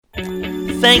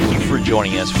Thank you for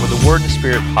joining us for the Word and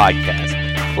Spirit podcast.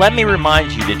 Let me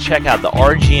remind you to check out the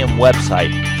RGM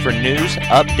website for news,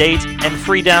 updates, and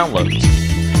free downloads.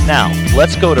 Now,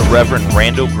 let's go to Reverend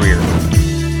Randall Greer.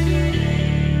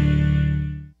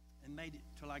 And made it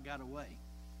till I got away.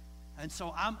 And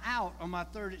so I'm out on my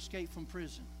third escape from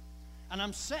prison. And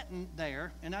I'm sitting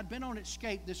there, and I'd been on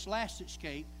escape, this last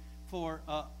escape, for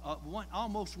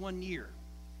almost 1 year.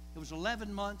 It was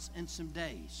 11 months and some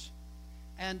days.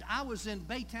 And I was in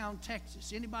Baytown,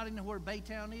 Texas. Anybody know where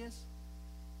Baytown is?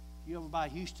 You over by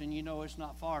Houston, you know it's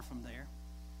not far from there.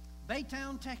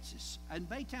 Baytown, Texas. And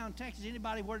Baytown, Texas,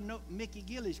 anybody where Mickey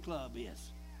Gillies Club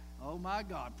is? Oh, my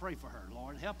God. Pray for her,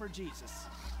 Lord. Help her, Jesus.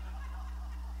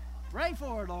 Pray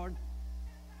for her, Lord.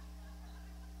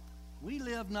 We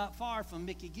live not far from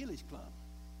Mickey Gillies Club.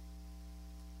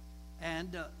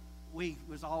 And we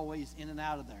was always in and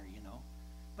out of there, you know.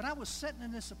 But I was sitting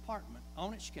in this apartment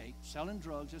on escape, selling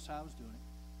drugs. That's how I was doing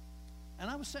it.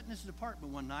 And I was sitting in this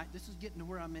apartment one night. This is getting to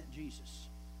where I met Jesus.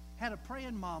 Had a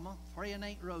praying mama, praying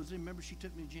Aunt Rosie. Remember, she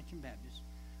took me to Gentian Baptist.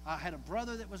 I had a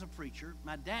brother that was a preacher.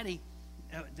 My daddy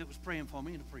that was praying for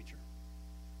me and a preacher.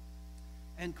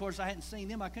 And, of course, I hadn't seen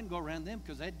them. I couldn't go around them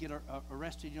because they'd get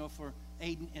arrested, you know, for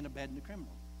aiding and abetting a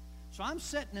criminal. So I'm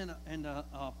sitting in an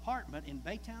apartment in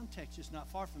Baytown, Texas, not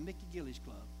far from Mickey Gillies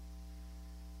Club.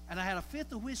 And I had a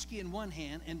fifth of whiskey in one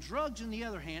hand and drugs in the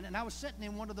other hand. And I was sitting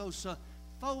in one of those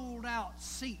fold-out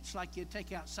seats like you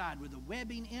take outside with the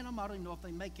webbing in them. I don't even know if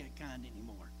they make that kind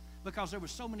anymore. Because there were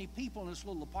so many people in this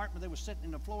little apartment. They were sitting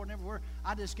in the floor and everywhere.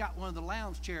 I just got one of the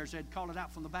lounge chairs. They'd call it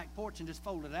out from the back porch and just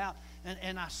fold it out.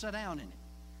 And I sat down in it.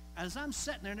 As I'm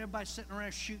sitting there and everybody's sitting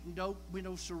around shooting dope, you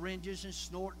know, syringes and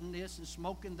snorting this and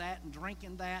smoking that and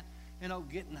drinking that, you know,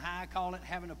 getting high, call it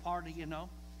having a party, you know.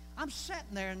 I'm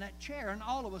sitting there in that chair, and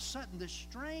all of a sudden this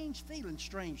strange feeling,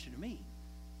 strange to me,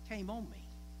 came on me.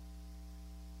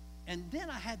 And then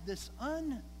I had this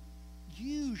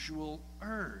unusual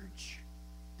urge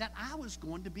that I was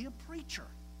going to be a preacher.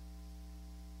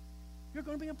 You're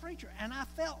going to be a preacher. And I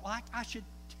felt like I should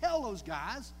tell those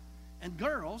guys and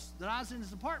girls that I was in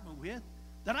this apartment with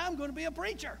that I'm going to be a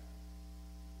preacher.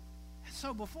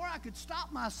 So before I could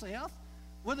stop myself,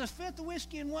 with a fifth of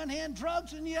whiskey in one hand,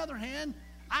 drugs in the other hand,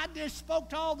 I just spoke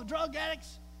to all the drug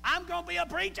addicts, I'm going to be a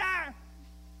preacher.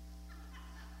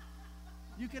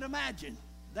 You can imagine.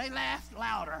 They laughed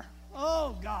louder.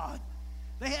 Oh, God.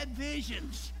 They had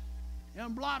visions.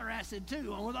 And blotter acid, too,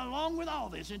 along with all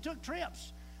this, and took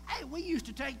trips. Hey, we used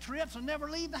to take trips and never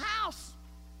leave the house.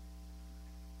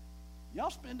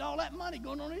 Y'all spend all that money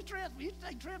going on these trips. We used to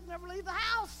take trips and never leave the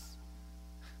house.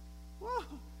 Woo,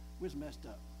 we was messed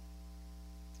up.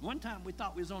 One time we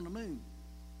thought we was on the moon.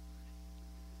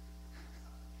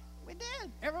 We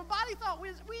did. Everybody thought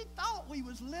we thought we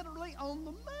was literally on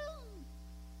the moon.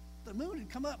 The moon had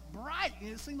come up bright, and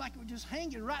it seemed like it was just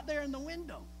hanging right there in the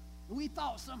window. And we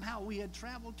thought somehow we had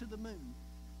traveled to the moon.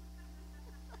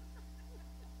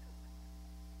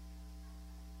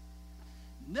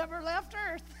 Never left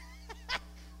Earth.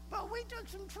 But we took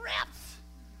some trips.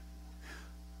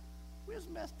 We was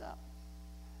messed up.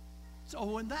 So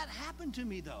when that happened to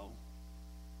me, though,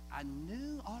 I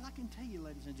knew, all I can tell you,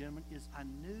 ladies and gentlemen, is I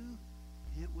knew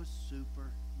it was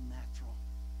supernatural.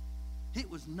 It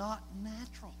was not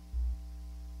natural.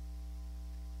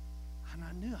 And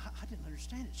I knew, I didn't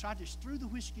understand it. So I just threw the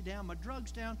whiskey down, my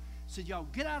drugs down, said, y'all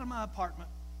get out of my apartment.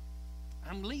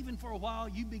 I'm leaving for a while.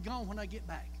 You be gone when I get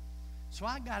back. So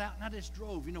I got out and I just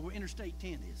drove, you know, where Interstate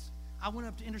 10 is. I went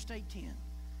up to Interstate 10.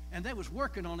 And they was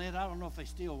working on it. I don't know if they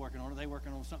still working on it. They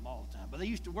working on something all the time. But they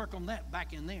used to work on that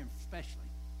back in there especially.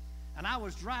 And I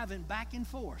was driving back and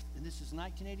forth. And this is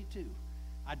 1982.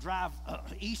 I'd drive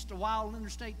east a while on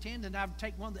Interstate 10. Then I'd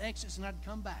take one of the exits and I'd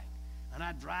come back. And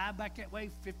I'd drive back that way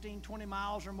 15, 20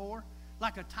 miles or more.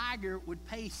 Like a tiger would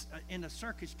pace in a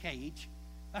circus cage.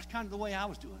 That's kind of the way I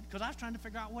was doing. Because I was trying to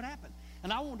figure out what happened.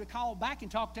 And I wanted to call back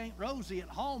and talk to Aunt Rosie at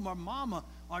home, or Mama,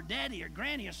 or Daddy, or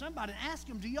Granny, or somebody, and ask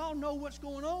them, do y'all know what's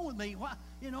going on with me? Why?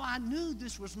 You know, I knew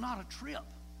this was not a trip.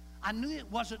 I knew it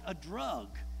wasn't a drug.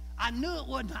 I knew it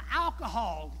wasn't an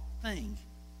alcohol thing.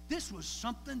 This was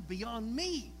something beyond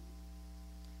me.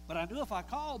 But I knew if I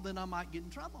called, then I might get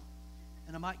in trouble.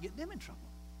 And I might get them in trouble.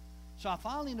 So I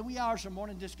finally, in the wee hours of the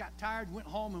morning, just got tired, went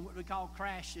home, and what we call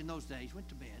crashed in those days, went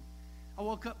to bed. I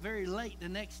woke up very late the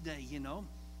next day,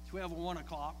 12 or 1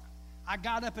 o'clock. I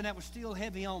got up, and that was still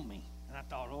heavy on me. And I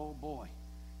thought, oh, boy,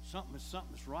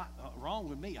 something's wrong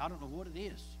with me. I don't know what it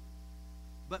is.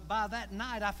 But by that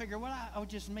night, I figured, well, I was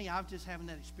just me. I was just having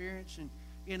that experience, and,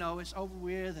 it's over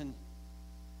with. And,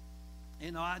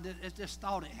 I just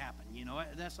thought it happened,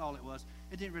 That's all it was.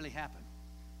 It didn't really happen.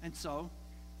 And so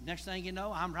Next thing you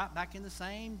know, I'm right back in the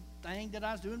same thing that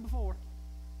I was doing before.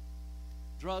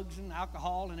 Drugs and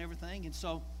alcohol and everything. And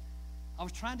so I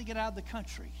was trying to get out of the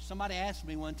country. Somebody asked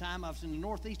me one time, I was in the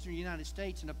northeastern United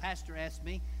States, and a pastor asked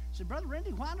me, said, Brother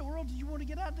Randy, why in the world did you want to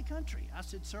get out of the country? I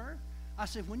said, sir,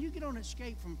 when you get on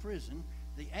escape from prison,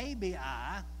 the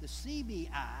ABI, the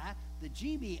CBI, the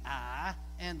GBI,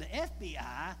 and the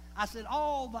FBI, I said,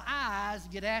 all the I's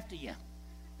get after you.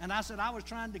 And I said, I was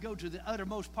trying to go to the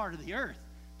uttermost part of the earth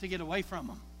to get away from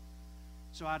them.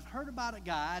 So I'd heard about a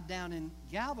guy down in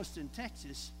Galveston,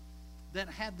 Texas, that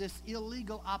had this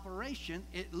illegal operation.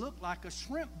 It looked like a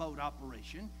shrimp boat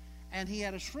operation, and he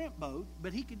had a shrimp boat,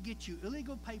 but he could get you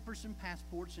illegal papers and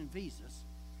passports and visas,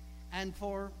 and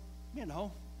for,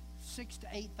 $6,000 to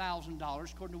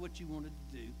 $8,000, according to what you wanted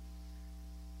to do,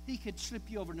 he could slip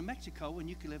you over to Mexico, and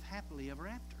you could live happily ever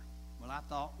after. Well, I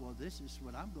thought, well, this is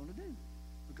what I'm going to do,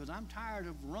 because I'm tired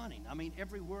of running. I mean,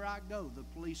 everywhere I go, the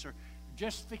police are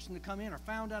just fixing to come in or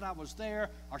found out I was there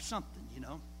or something,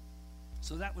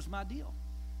 So that was my deal.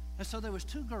 And so there was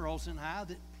two girls and I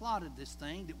that plotted this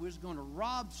thing that was going to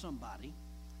rob somebody,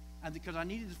 and because I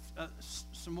needed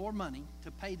some more money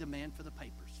to pay the man for the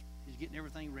papers. He's getting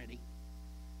everything ready.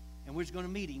 And we was going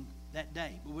to meet him that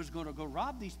day. But we was going to go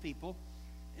rob these people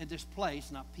in this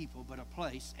place, not people, but a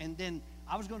place. And then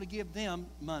I was going to give them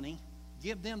money,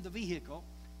 give them the vehicle,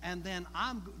 and then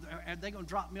they're going to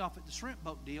drop me off at the shrimp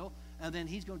boat deal, and then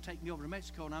he's going to take me over to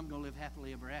Mexico, and I'm going to live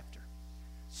happily ever after.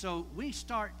 So we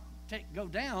go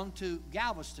down to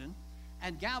Galveston,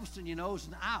 and Galveston, is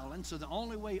an island, so the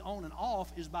only way on and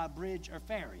off is by bridge or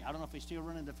ferry. I don't know if they're still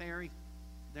running the ferry.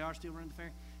 They are still running the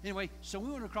ferry. Anyway, so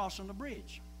we went across on the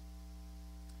bridge.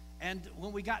 And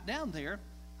when we got down there,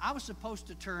 I was supposed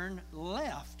to turn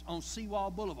left on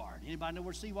Seawall Boulevard. Anybody know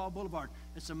where Seawall Boulevard?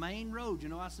 It's a main road.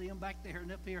 I see them back there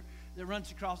and up here that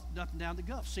runs across up and down the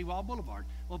Gulf, Seawall Boulevard.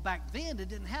 Well, back then, it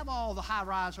didn't have all the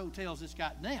high-rise hotels it's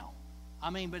got now.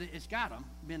 But it's got them,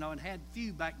 and had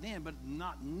few back then, but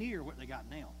not near what they got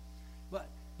now.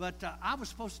 But I was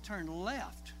supposed to turn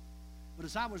left. But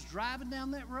as I was driving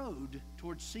down that road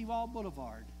towards Seawall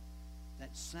Boulevard,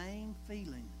 that same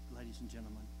feeling, ladies and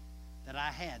gentlemen, that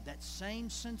I had, that same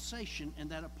sensation in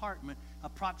that apartment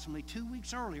approximately 2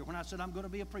 weeks earlier when I said I'm going to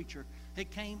be a preacher,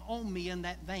 it came on me in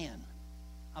that van.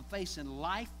 I'm facing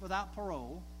life without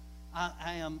parole.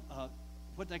 I am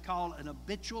what they call an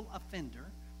habitual offender.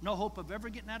 No hope of ever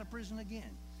getting out of prison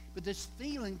again. But this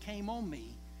feeling came on me,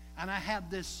 and I had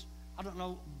this,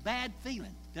 bad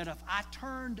feeling that if I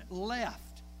turned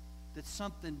left, that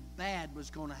something bad was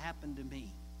going to happen to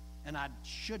me, and I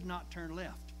should not turn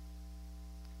left.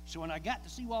 So when I got to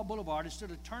Seawall Boulevard,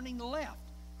 instead of turning left,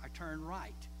 I turned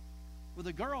right. Well,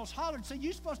 the girls hollered and said,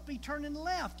 you're supposed to be turning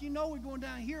left. We're going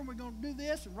down here, and we're going to do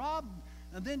this, and rob,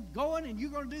 and then going, and you're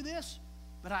going to do this.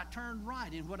 But I turned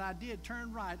right, and what I did,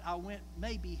 turn right, I went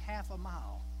maybe half a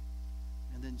mile.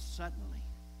 And then suddenly,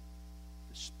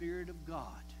 the Spirit of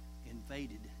God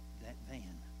invaded that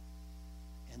van.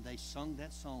 And they sung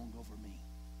that song over me.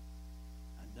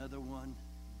 Another one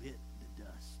bit the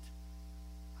dust.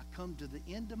 I come to the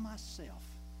end of myself,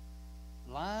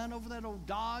 lying over that old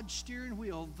Dodge steering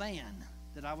wheel van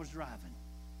that I was driving.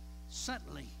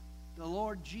 Suddenly, the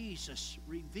Lord Jesus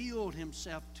revealed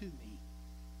himself to me.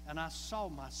 And I saw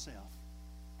myself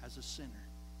as a sinner.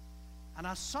 And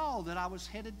I saw that I was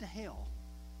headed to hell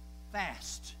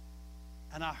fast.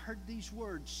 And I heard these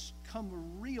words come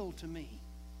real to me.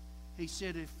 He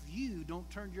said, if you don't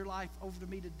turn your life over to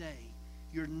me today,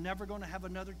 you're never going to have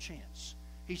another chance.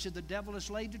 He said, the devil has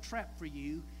laid a trap for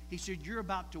you. He said, you're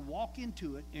about to walk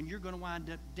into it, and you're going to wind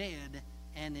up dead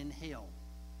and in hell.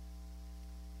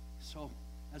 So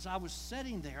as I was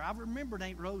sitting there, I remembered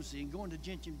Aunt Rosie and going to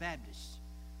Gentian Baptist.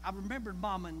 I remembered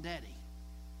Mama and Daddy.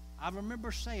 I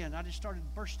remember saying, I just started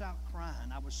to burst out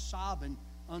crying. I was sobbing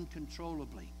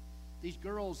uncontrollably. These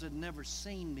girls had never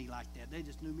seen me like that. They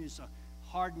just knew me as a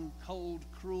hardened, cold,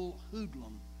 cruel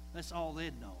hoodlum. That's all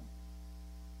they'd known.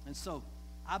 And so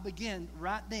I began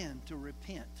right then to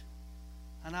repent.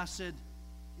 And I said,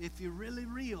 if you're really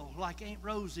real like Aunt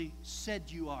Rosie said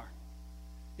you are,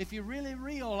 if you're really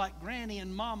real like Granny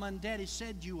and Mama and Daddy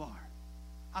said you are,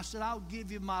 I said, I'll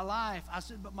give you my life. I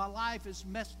said, but my life is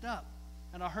messed up.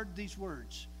 And I heard these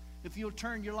words. If you'll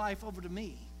turn your life over to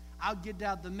me, I'll get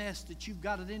out the mess that you've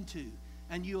got it into,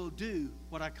 and you'll do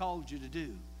what I called you to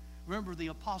do. Remember the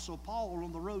Apostle Paul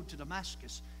on the road to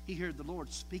Damascus. He heard the Lord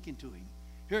speaking to him.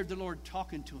 He heard the Lord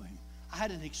talking to him. I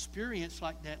had an experience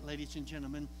like that, ladies and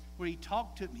gentlemen, where he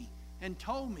talked to me and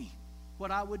told me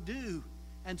what I would do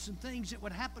and some things that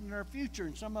would happen in our future.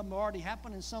 And some of them already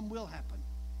happened and some will happen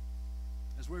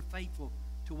as we're faithful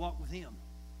to walk with him.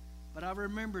 But I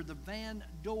remember the van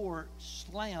door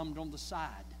slammed on the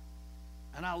side.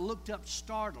 And I looked up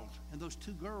startled, and those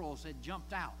two girls had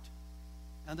jumped out.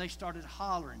 And they started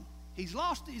hollering, "He's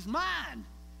lost his mind!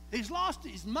 He's lost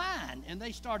his mind!" And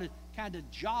they started kind of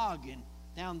jogging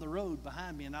down the road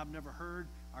behind me, and I've never heard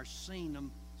or seen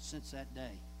them since that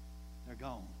day. They're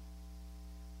gone.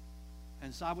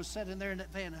 And so I was sitting there in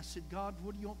that van. I said, "God,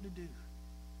 what do you want me to do?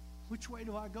 Which way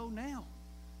do I go now?"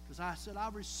 Because I said, "I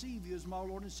receive you as my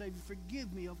Lord and Savior.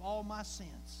 Forgive me of all my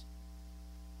sins."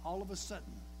 All of a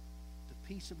sudden, the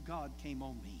peace of God came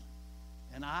on me.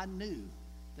 And I knew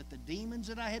that the demons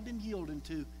that I had been yielding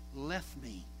to left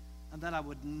me, and that I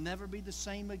would never be the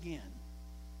same again.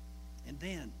 And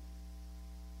then,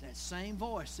 that same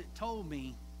voice that told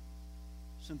me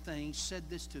some things said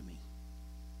this to me.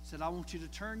 It said, "I want you to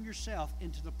turn yourself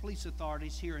into the police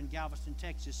authorities here in Galveston,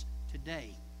 Texas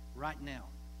today, right now."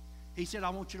 He said, "I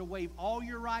want you to waive all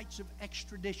your rights of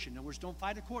extradition." In other words, don't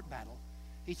fight a court battle.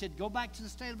 He said, "Go back to the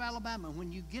state of Alabama.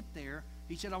 When you get there,"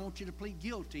 he said, "I want you to plead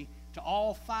guilty to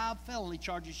all 5 felony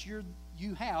charges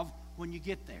you have when you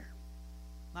get there."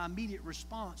 My immediate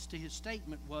response to his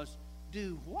statement was,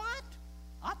 "Do what?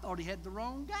 I thought he had the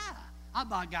wrong guy.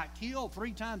 I got killed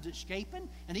 3 times escaping,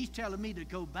 and he's telling me to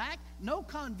go back? No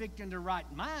convict in their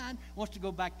right mind wants to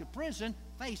go back to prison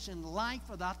facing life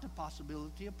without the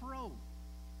possibility of parole."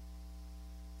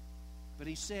 But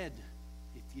he said,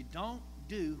 "If you don't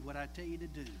do what I tell you to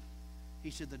do," he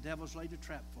said, "the devil's laid a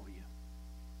trap for you."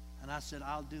 And I said,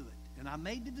 "I'll do it." And I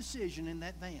made the decision in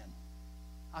that van.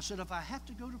 I said, if I have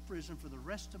to go to prison for the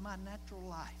rest of my natural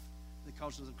life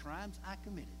because of the crimes I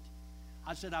committed,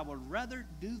 I said, I would rather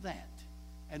do that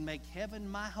and make heaven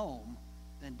my home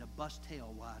than to bust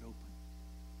hell wide open.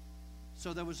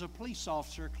 So there was a police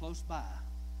officer close by.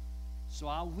 So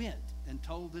I went and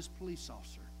told this police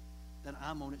officer that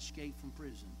I'm on escape from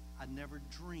prison. I never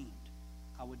dreamed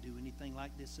I would do anything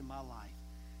like this in my life.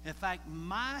 In fact,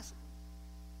 my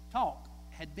talk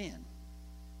had been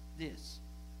this: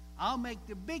 I'll make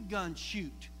the big guns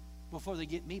shoot before they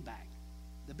get me back.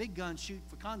 The big guns shoot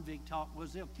for convict talk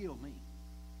was they'll kill me.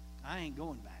 I ain't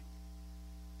going back.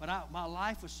 But my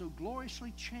life was so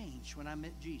gloriously changed when I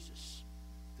met Jesus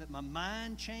that my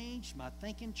mind changed, my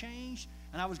thinking changed,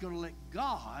 and I was going to let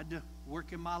God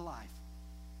work in my life.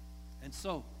 And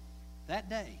so that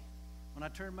day, when I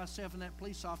turned myself in that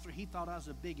police officer, he thought I was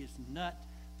the biggest nut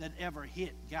that ever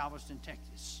hit Galveston,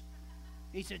 Texas.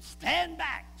 He said, stand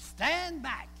back,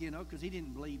 because he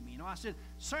didn't believe me. I said,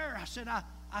 sir,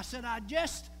 I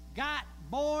just got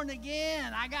born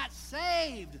again. I got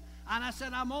saved. And I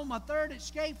said, I'm on my 3rd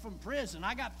escape from prison.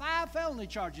 I got 5 felony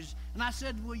charges. And I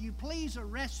said, will you please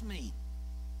arrest me?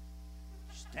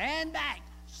 Stand back.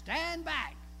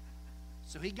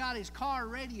 So he got his car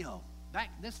radio.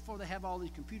 This before they have all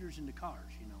these computers in the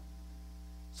cars,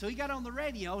 So he got on the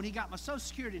radio, and he got my social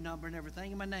security number and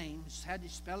everything, and my name. Just had to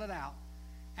spell it out.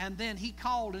 And then he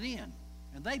called it in,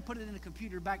 and they put it in the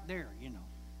computer back there,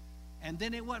 And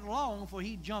then it wasn't long before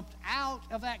he jumped out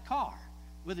of that car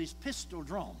with his pistol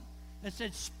drawn and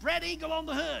said, spread eagle on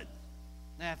the hood.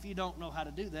 Now, if you don't know how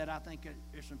to do that, I think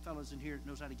there's some fellows in here that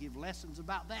knows how to give lessons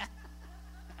about that.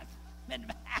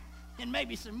 And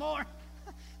maybe some more.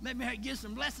 Maybe I give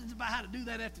some lessons about how to do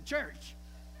that after church.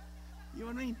 You know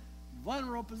what I mean?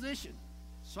 Vulnerable position.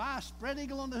 So I spread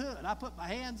eagle on the hood. I put my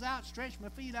hands out, stretched my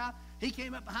feet out. He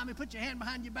came up behind me, put your hand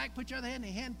behind your back, put your other hand,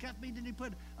 and he handcuffed me. Then he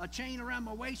put a chain around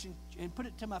my waist and put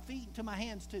it to my feet and to my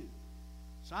hands too.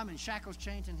 So I'm in shackles,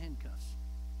 chains, and handcuffs.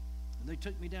 And they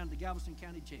took me down to the Galveston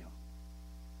County Jail.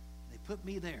 They put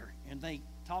me there, and they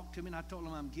talked to me, and I told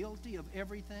them I'm guilty of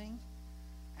everything,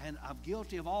 and I'm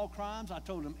guilty of all crimes. I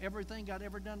told them everything I'd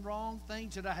ever done wrong,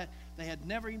 things that they had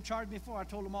never even charged me for. I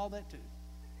told them all that too.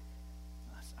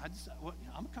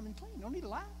 I'm coming clean. Don't need to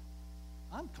lie.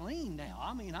 I'm clean now.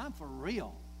 I'm for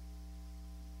real.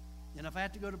 And if I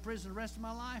have to go to prison the rest of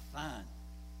my life, fine.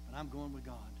 But I'm going with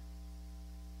God.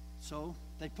 So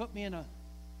they put me in a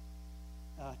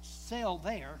cell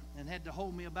there and had to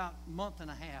hold me about a month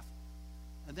and a half.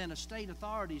 And then the state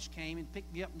authorities came and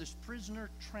picked me up in this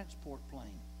prisoner transport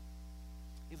plane.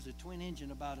 It was a twin engine,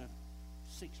 about a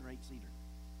 6 or 8 seater.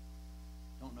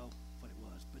 Don't know what it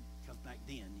was, but because back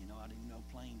then, I didn't know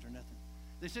planes or nothing.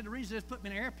 They said the reason they put me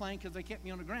in an airplane because they kept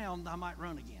me on the ground, I might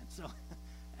run again. So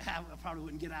I probably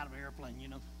wouldn't get out of an airplane,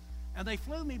 And they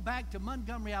flew me back to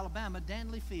Montgomery, Alabama,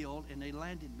 Danley Field, and they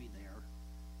landed me there,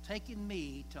 taking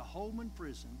me to Holman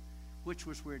Prison, which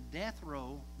was where death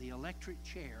row, the electric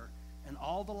chair, and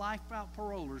all the life without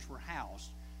parolers were housed.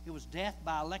 It was death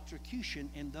by electrocution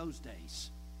in those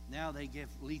days. Now they give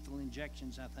lethal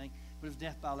injections, I think, but it was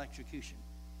death by electrocution.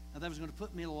 and they was going to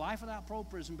put me in a life without parole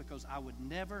prison because I would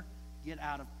never get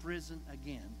out of prison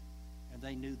again. And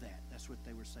they knew that. That's what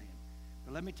they were saying.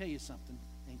 But let me tell you something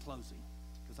in closing,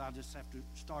 because I'll just have to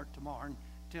start tomorrow and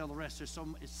tell the rest. It's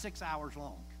 6 hours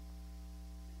long.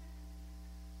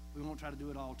 We won't try to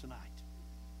do it all tonight.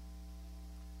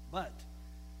 But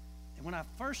when I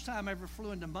first time ever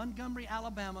flew into Montgomery,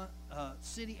 Alabama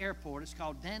City Airport, it's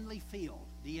called Dannelly Field,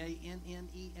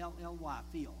 D-A-N-N-E-L-L-Y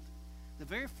Field. The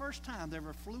very first time they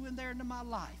ever flew in there into my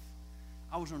life,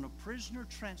 I was on a prisoner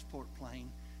transport plane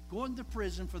going to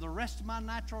prison for the rest of my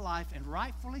natural life, and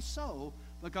rightfully so,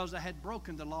 because I had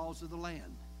broken the laws of the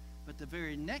land. But the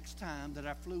very next time that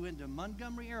I flew into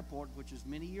Montgomery Airport, which is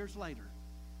many years later,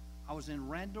 I was in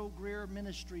Randall Greer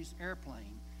Ministries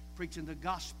airplane preaching the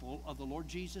gospel of the Lord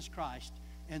Jesus Christ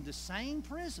in the same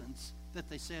prisons that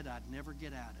they said I'd never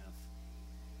get out of.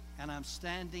 And I'm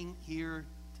standing here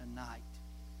tonight.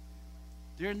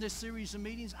 During this series of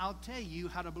meetings, I'll tell you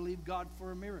how to believe God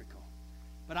for a miracle.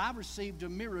 But I received a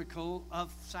miracle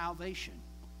of salvation.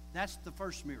 That's the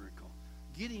first miracle.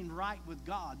 Getting right with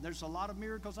God. There's a lot of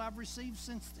miracles I've received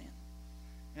since then.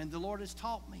 And the Lord has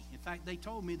taught me. In fact, they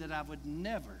told me that I would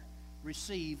never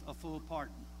receive a full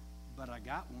pardon. But I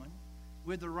got one.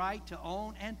 With the right to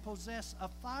own and possess a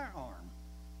firearm,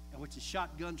 which is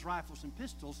shotguns, rifles, and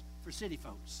pistols for city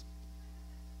folks.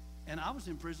 And I was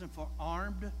in prison for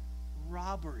armed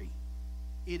robbery.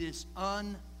 It is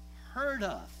unheard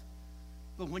of.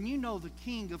 But when you know the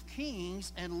King of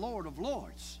Kings and Lord of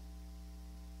Lords,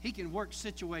 He can work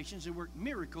situations and work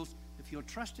miracles if you'll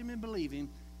trust Him and believe Him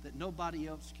that nobody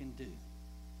else can do.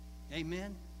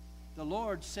 Amen? The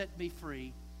Lord set me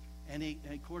free, and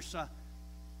of course,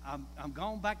 I'm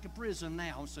going back to prison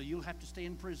now, so you'll have to stay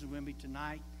in prison with me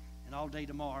tonight and all day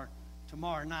tomorrow.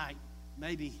 Tomorrow night,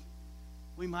 maybe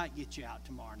we might get you out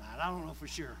tomorrow night. I don't know for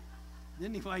sure.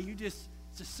 Anyway, you just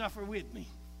suffer with me.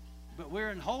 But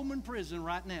we're in Holman Prison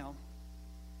right now.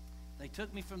 They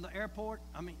took me from the airport,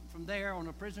 from there on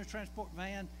a prisoner transport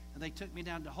van, and they took me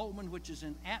down to Holman, which is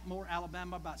in Atmore,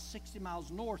 Alabama, about 60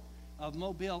 miles north of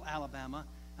Mobile, Alabama,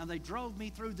 and they drove me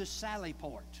through the Sally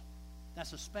Port.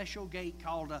 That's a special gate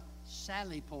called a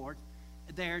Sally Port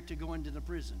there to go into the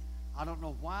prison. I don't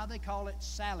know why they call it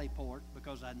Sally Port,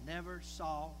 because I never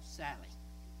saw Sally.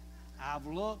 I've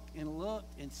looked,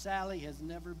 and Sally has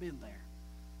never been there.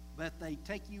 But they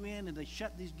take you in and they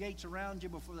shut these gates around you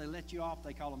before they let you off.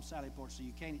 They call them Sally Ports, so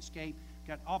you can't escape.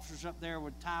 Got officers up there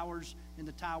with towers, in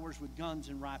the towers with guns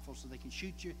and rifles, so they can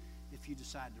shoot you if you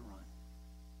decide to run.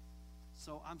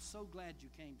 So I'm so glad you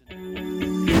came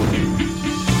tonight.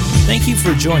 Thank you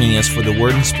for joining us for the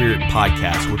Word and Spirit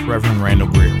podcast with Reverend Randall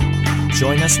Greer.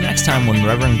 Join us next time when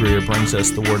Reverend Greer brings us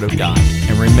the Word of God.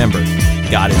 And remember,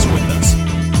 God is with us.